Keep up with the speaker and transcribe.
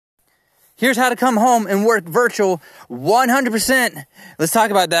Here's how to come home and work virtual 100%. Let's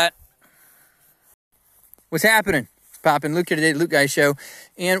talk about that. What's happening? Popping Luke here today, Luke Guy Show.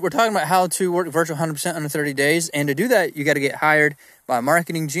 And we're talking about how to work virtual 100% under 30 days. And to do that, you got to get hired by a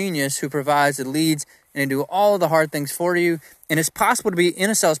marketing genius who provides the leads and do all of the hard things for you. And it's possible to be in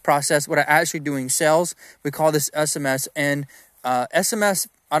a sales process without actually doing sales. We call this SMS and SMS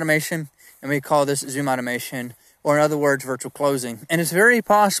automation, and we call this Zoom automation, or in other words, virtual closing. And it's very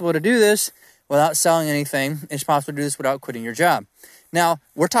possible to do this without selling anything. It's possible to do this without quitting your job. Now,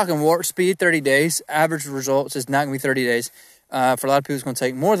 we're talking warp speed, 30 days. Average results is not going to be 30 days. For a lot of people, it's going to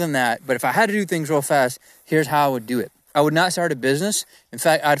take more than that. But if I had to do things real fast, here's how I would do it. I would not start a business. In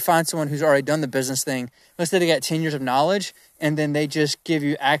fact, I'd find someone who's already done the business thing. Let's say they got 10 years of knowledge, and then they just give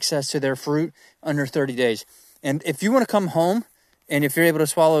you access to their fruit under 30 days. And if you want to come home, and if you're able to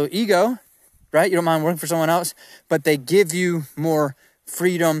swallow ego, right, you don't mind working for someone else, but they give you more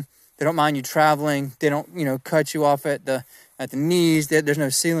freedom. They don't mind you traveling. They don't, cut you off at the knees. There's no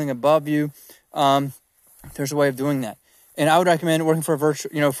ceiling above you. There's a way of doing that. And I would recommend working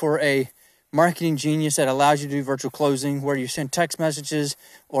for a marketing genius that allows you to do virtual closing, where you send text messages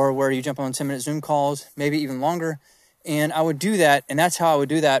or where you jump on 10-minute Zoom calls, maybe even longer. And I would do that. And that's how I would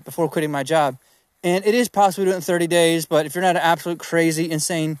do that before quitting my job. And it is possible to do it in 30 days, but if you're not an absolute crazy,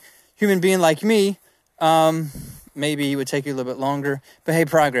 insane human being like me, maybe it would take you a little bit longer. But hey,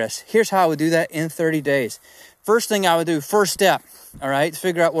 progress. Here's how I would do that in 30 days. First thing I would do, first step, all right,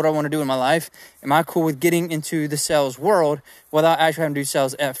 figure out what I want to do in my life. Am I cool with getting into the sales world without actually having to do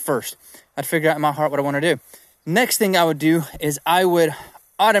sales at first? I'd figure out in my heart what I want to do. Next thing I would do is I would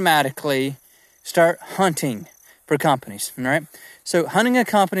automatically start hunting for companies, all right? So hunting a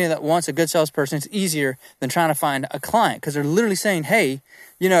company that wants a good salesperson is easier than trying to find a client, because they're literally saying, hey,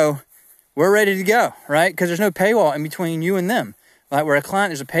 we're ready to go, right? Because there's no paywall in between you and them. Like where a client,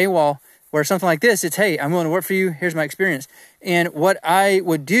 there's a paywall. Where something like this, it's, hey, I'm willing to work for you. Here's my experience. And what I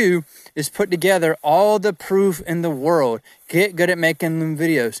would do is put together all the proof in the world. Get good at making them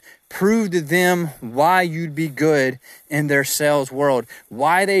videos. Prove to them why you'd be good in their sales world.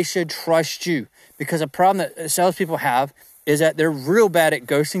 Why they should trust you. Because a problem that salespeople have is that they're real bad at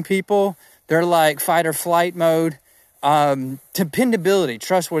ghosting people. They're like fight or flight mode. Dependability,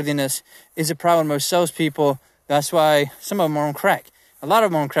 trustworthiness is a problem with most salespeople. That's why some of them are on crack. A lot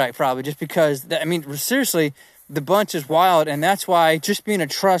of them on crack probably, just because, seriously, the bunch is wild. And that's why just being a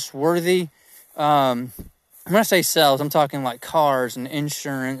trustworthy, when I say sales, I'm talking like cars and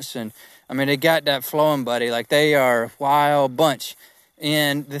insurance. And they got that flowing, buddy. Like they are a wild bunch.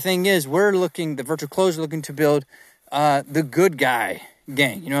 And the thing is, the virtual closers are looking to build the good guy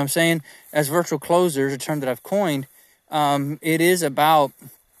gang. You know what I'm saying? As virtual closers, a term that I've coined, it is about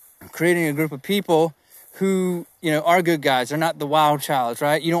creating a group of people who, are good guys. They're not the wild childs,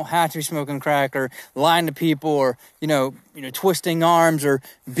 right? You don't have to be smoking crack or lying to people or, twisting arms or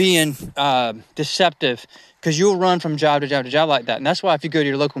being deceptive, because you'll run from job to job to job like that. And that's why if you go to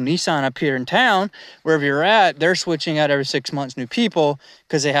your local Nissan up here in town, wherever you're at, they're switching out every 6 months new people,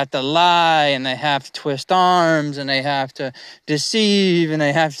 because they have to lie and they have to twist arms and they have to deceive and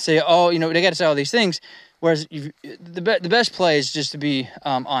they have to say, they got to say all these things. Whereas the best play is just to be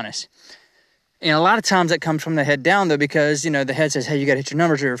honest. And a lot of times that comes from the head down, though, because, the head says, hey, you got to hit your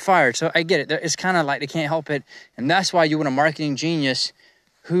numbers or you're fired. So I get it. It's kind of like they can't help it. And that's why you want a marketing genius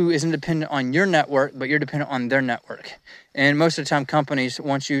who isn't dependent on your network, but you're dependent on their network. And most of the time, companies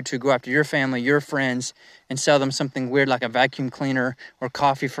want you to go after your family, your friends, and sell them something weird like a vacuum cleaner or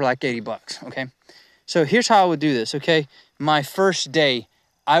coffee for like $80, okay? So here's how I would do this, okay? My first day,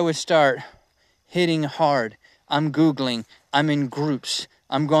 I would start hitting hard. I'm Googling. I'm in groups.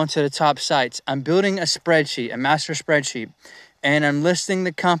 I'm going to the top sites. I'm building a spreadsheet, a master spreadsheet, and I'm listing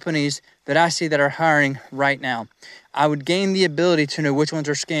the companies that I see that are hiring right now. I would gain the ability to know which ones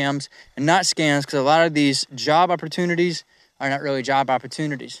are scams and not scams, because a lot of these job opportunities are not really job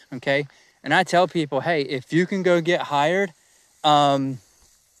opportunities, okay? And I tell people, hey, if you can go get hired, on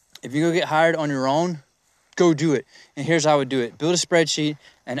your own, go do it. And here's how I would do it. Build a spreadsheet,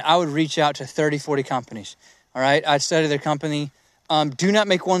 and I would reach out to 30, 40 companies, all right? I'd study their company. Do not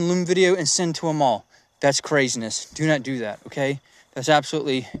make one Loom video and send to them all. That's craziness. Do not do that, okay? That's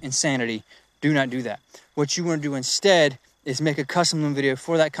absolutely insanity. Do not do that. What you want to do instead is make a custom Loom video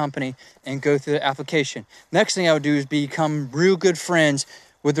for that company and go through the application. Next thing I would do is become real good friends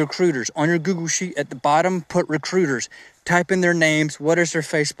with recruiters. On your Google Sheet at the bottom, put recruiters. Type in their names. What is their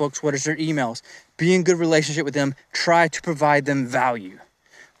Facebooks? What is their emails? Be in good relationship with them. Try to provide them value.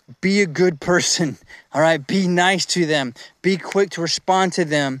 Be a good person, all right? Be nice to them. Be quick to respond to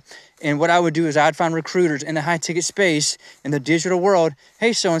them. And what I would do is I'd find recruiters in the high ticket space in the digital world.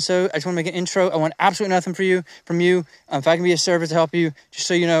 Hey, so-and-so, I just want to make an intro. I want absolutely nothing from you. If I can be a service to help you, just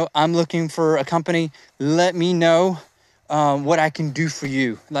so you know, I'm looking for a company. Let me know what I can do for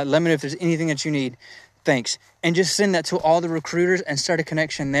you. Let me know if there's anything that you need. Thanks. And just send that to all the recruiters and start a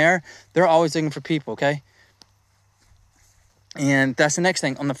connection there. They're always looking for people, okay? And that's the next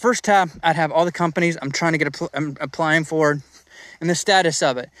thing. On the first tab, I'd have all the companies I'm trying to get I'm applying for and the status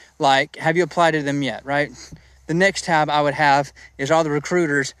of it. Like, have you applied to them yet, right? The next tab I would have is all the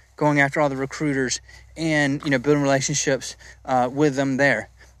recruiters, going after all the recruiters and, building relationships with them there.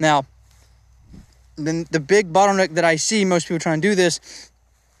 Now, then the big bottleneck that I see most people trying to do this,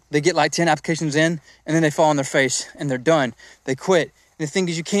 they get like 10 applications in and then they fall on their face and they're done. They quit. And the thing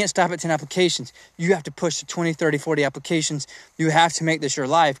is, you can't stop at 10 applications. You have to push to 20, 30, 40 applications. You have to make this your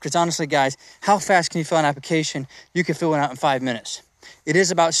life. Because honestly, guys, how fast can you fill an application? You can fill one out in 5 minutes. It is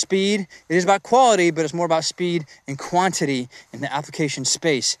about speed. It is about quality, but it's more about speed and quantity in the application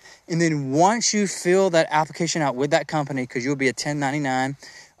space. And then once you fill that application out with that company, because you'll be a 1099,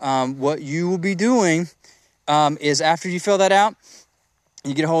 what you will be doing is after you fill that out,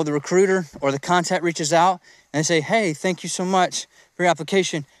 you get a hold of the recruiter or the contact reaches out and they say, hey, thank you so much for your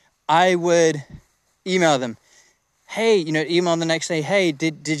application. I would email them. Hey, email the next day. Hey,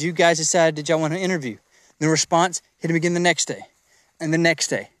 did you guys decide, did y'all want to interview? The response, hit them again the next day and the next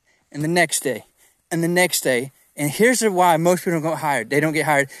day and the next day and the next day. And here's why most people don't get hired. They don't get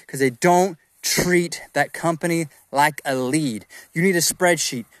hired because they don't treat that company like a lead. You need a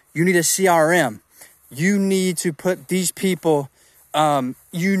spreadsheet. You need a CRM. You need to put these people,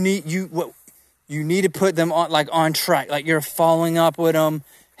 you need to put them on track. Like you're following up with them.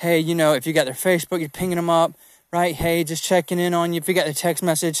 Hey, if you got their Facebook, you're pinging them up, right? Hey, just checking in on you. If you got their text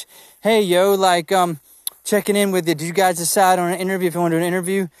message, hey, checking in with you. Did you guys decide on an interview if you want to do an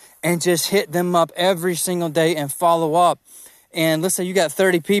interview? And just hit them up every single day and follow up. And let's say you got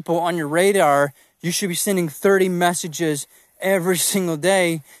 30 people on your radar. You should be sending 30 messages every single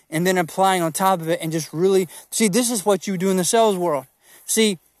day and then applying on top of it and just really see, this is what you do in the sales world.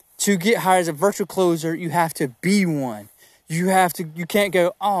 See, to get hired as a virtual closer, you have to be one. You can't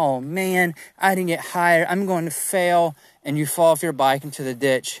go, oh man, I didn't get hired. I'm going to fail. And you fall off your bike into the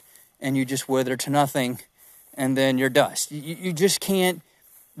ditch and you just wither to nothing. And then you're dust. You just can't.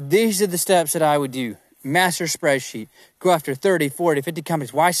 These are the steps that I would do. Master spreadsheet. Go after 30, 40, 50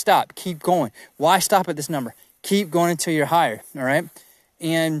 companies. Why stop? Keep going. Why stop at this number? Keep going until you're hired. All right.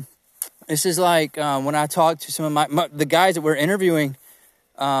 And this is like when I talk to some of the guys that we're interviewing,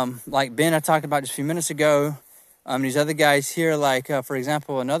 like Ben, I talked about just a few minutes ago. These other guys here, like, for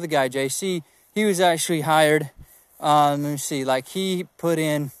example, another guy, JC, he was actually hired. Let me see, like he put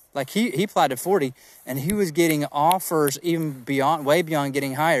in, like he applied to 40 and he was getting offers even way beyond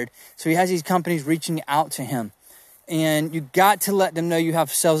getting hired. So he has these companies reaching out to him. And you got to let them know you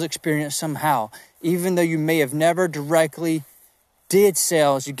have sales experience somehow. Even though you may have never directly did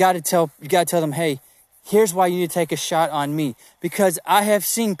sales, you got to tell them, hey, here's why you need to take a shot on me. Because I have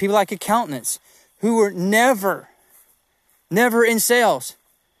seen people like accountants who were never in sales,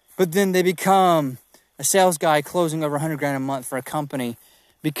 but then they become a sales guy closing over $100,000 a month for a company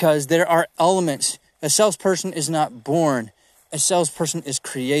because there are elements. A salesperson is not born. A salesperson is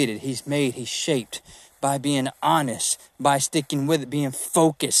created. He's made, he's shaped by being honest, by sticking with it, being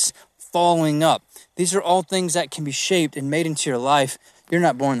focused, following up. These are all things that can be shaped and made into your life. You're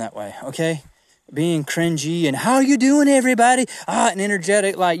not born that way, okay? Being cringy and how you doing, everybody? And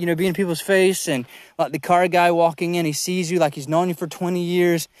energetic, like, being in people's face and like the car guy walking in, he sees you like he's known you for 20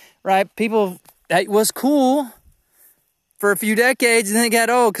 years, right? People, that was cool for a few decades and then it got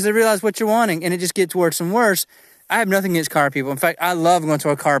old because they realized what you're wanting and it just gets worse and worse. I have nothing against car people. In fact, I love going to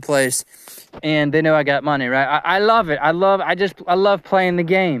a car place and they know I got money, right? I love it. I love playing the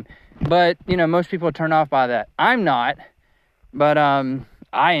game. But, most people turn off by that. I'm not, but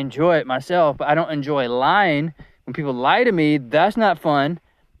I enjoy it myself, but I don't enjoy lying. When people lie to me, that's not fun.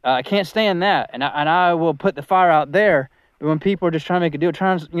 I can't stand that. And I will put the fire out there. But when people are just trying to make a deal,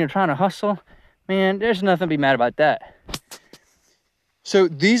 trying to hustle, man, there's nothing to be mad about that. So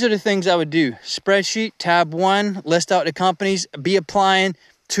these are the things I would do. Spreadsheet, tab 1, list out the companies, be applying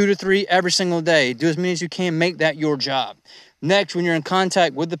 2 to 3 every single day. Do as many as you can, make that your job. Next, when you're in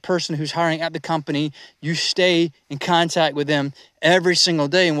contact with the person who's hiring at the company, you stay in contact with them every single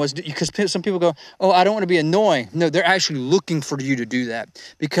day. And because some people go, oh, I don't want to be annoying. No, they're actually looking for you to do that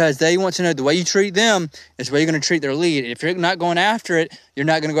because they want to know the way you treat them is the way you're going to treat their lead. If you're not going after it, you're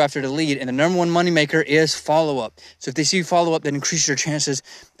not going to go after the lead. And the number one moneymaker is follow-up. So if they see you follow up, that increases your chances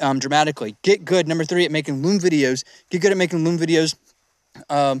dramatically. Get good. Number 3, at making Loom videos. Get good at making Loom videos.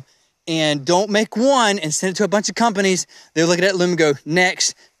 And don't make one and send it to a bunch of companies. They'll look at that loom and go,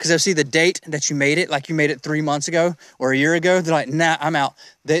 next, because they'll see the date that you made it, like you made it 3 months ago or a year ago. They're like, nah, I'm out.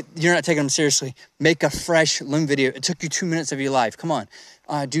 You're not taking them seriously. Make a fresh loom video. It took you 2 minutes of your life. Come on,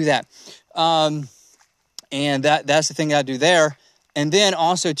 do that. And that's the thing I do there. And then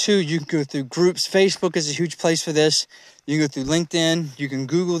also, too, you can go through groups. Facebook is a huge place for this. You can go through LinkedIn. You can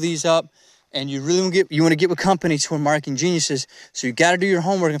Google these up. And you really want to get with companies who are marketing geniuses. So you got to do your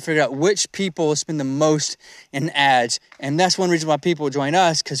homework and figure out which people spend the most in ads. And that's one reason why people join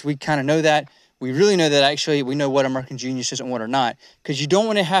us, because we kind of know that. We really know that actually we know what a marketing genius is and what are not. Because you don't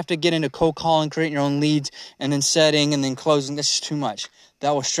want to have to get into cold calling, creating your own leads, and then setting and then closing. That's just too much.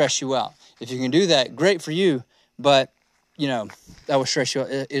 That will stress you out. If you can do that, great for you. But, that will stress you out.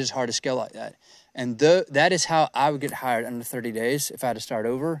 It is hard to scale like that. And that is how I would get hired under 30 days if I had to start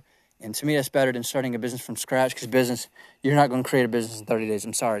over. And to me, that's better than starting a business from scratch, because you're not going to create a business in 30 days.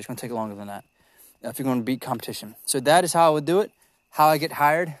 I'm sorry. It's going to take longer than that if you're going to beat competition. So that is how I would do it, how I get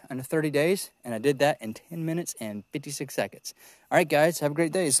hired under 30 days. And I did that in 10 minutes and 56 seconds. All right, guys, have a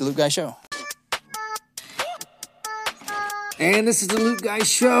great day. It's the Luke Guy Show. And this is the Luke Guy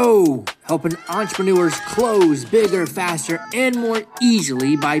Show, helping entrepreneurs close bigger, faster, and more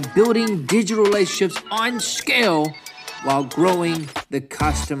easily by building digital relationships on scale while growing the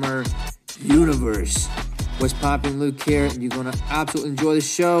customer universe. What's poppin', Luke here, and you're going to absolutely enjoy the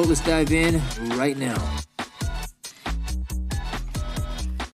show. Let's dive in right now.